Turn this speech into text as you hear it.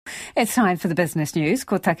It's time for the business news.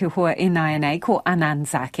 Ko taku hoa inai ko Anand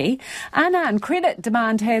Zaki. Anand, credit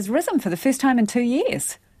demand has risen for the first time in 2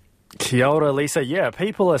 years. Kia ora, Lisa. Yeah,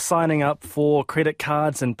 people are signing up for credit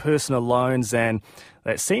cards and personal loans, and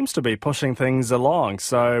that seems to be pushing things along.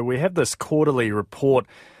 So we have this quarterly report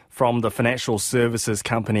from the financial services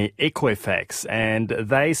company Equifax, and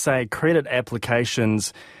they say credit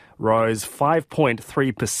applications rose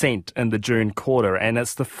 5.3% in the June quarter, and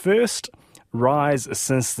it's the first rise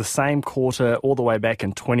since the same quarter all the way back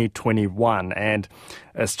in 2021, and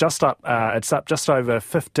it's up just over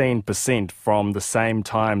 15% from the same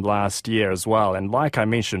time last year as well. And like I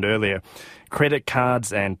mentioned earlier, credit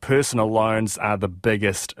cards and personal loans are the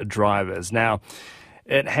biggest drivers. Now,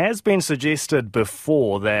 it has been suggested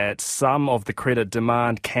before that some of the credit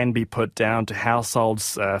demand can be put down to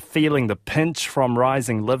households feeling the pinch from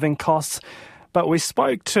rising living costs. But we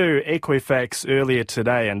spoke to Equifax earlier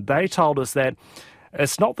today, and they told us that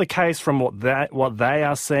it's not the case from what they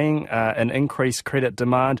are seeing, an increased credit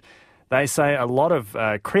demand. They say a lot of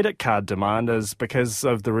credit card demand is because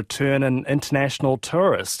of the return in international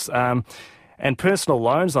tourists. And personal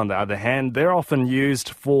loans, on the other hand, they're often used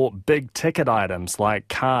for big ticket items like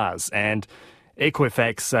cars. And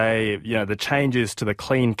Equifax say, the changes to the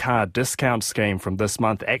Clean Car Discount scheme from this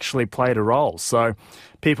month actually played a role. So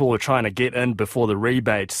people were trying to get in before the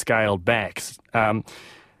rebate scaled back.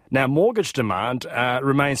 Now, mortgage demand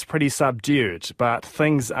remains pretty subdued, but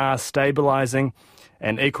things are stabilising.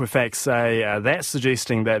 And Equifax say that's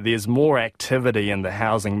suggesting that there's more activity in the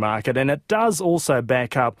housing market. And it does also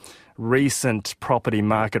back up recent property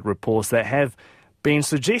market reports that have been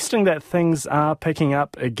suggesting that things are picking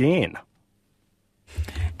up again.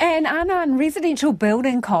 And Anand, residential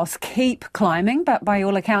building costs keep climbing, but by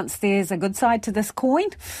all accounts there's a good side to this coin.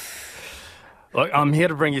 Look, I'm here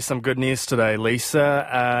to bring you some good news today,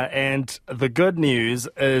 Lisa, and the good news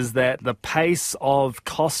is that the pace of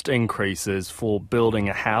cost increases for building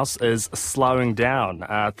a house is slowing down.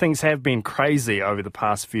 Things have been crazy over the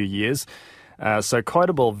past few years, so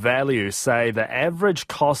Quotable Value say the average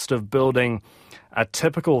cost of building a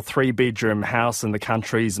typical three-bedroom house in the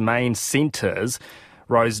country's main centres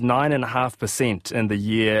rose 9.5% in the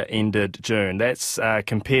year ended June. That's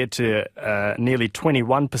compared to nearly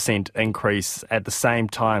 21% increase at the same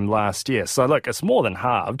time last year. So look, it's more than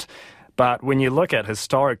halved. But when you look at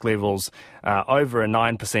historic levels, over a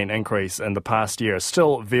 9% increase in the past year is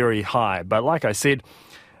still very high. But like I said,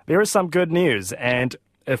 there is some good news. And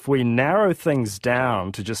if we narrow things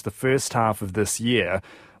down to just the first half of this year,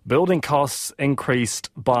 building costs increased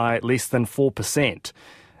by less than 4%.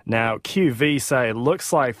 Now, QV say it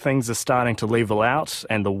looks like things are starting to level out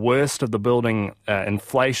and the worst of the building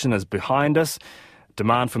inflation is behind us.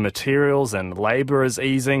 Demand for materials and labour is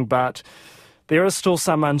easing, but there is still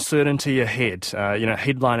some uncertainty ahead.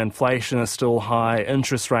 Headline inflation is still high,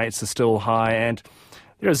 interest rates are still high, and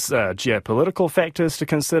there's geopolitical factors to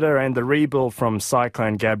consider, and the rebuild from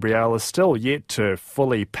Cyclone Gabrielle is still yet to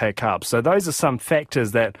fully pick up. So those are some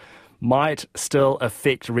factors that might still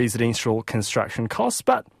affect residential construction costs,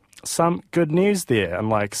 but some good news there,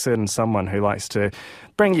 unlike certain someone who likes to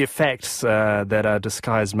bring you facts that are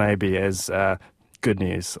disguised maybe as good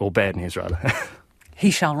news, or bad news rather. He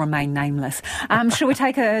shall remain nameless. Shall we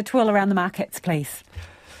take a twirl around the markets, please?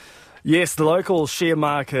 Yes, the local share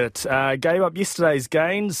market gave up yesterday's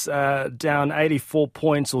gains, down 84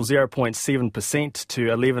 points or 0.7%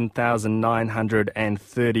 to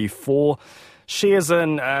 11,934. Shares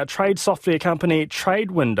in trade software company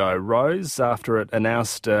TradeWindow rose after it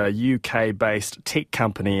announced a UK-based tech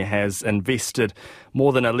company has invested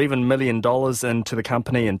more than $11 million into the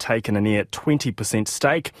company and taken a near 20%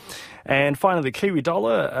 stake. And finally, the Kiwi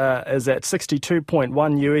dollar is at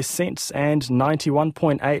 62.1 US cents and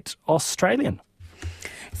 91.8 Australian.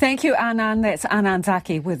 Thank you, Anand. That's Anand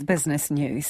Zaki with Business News.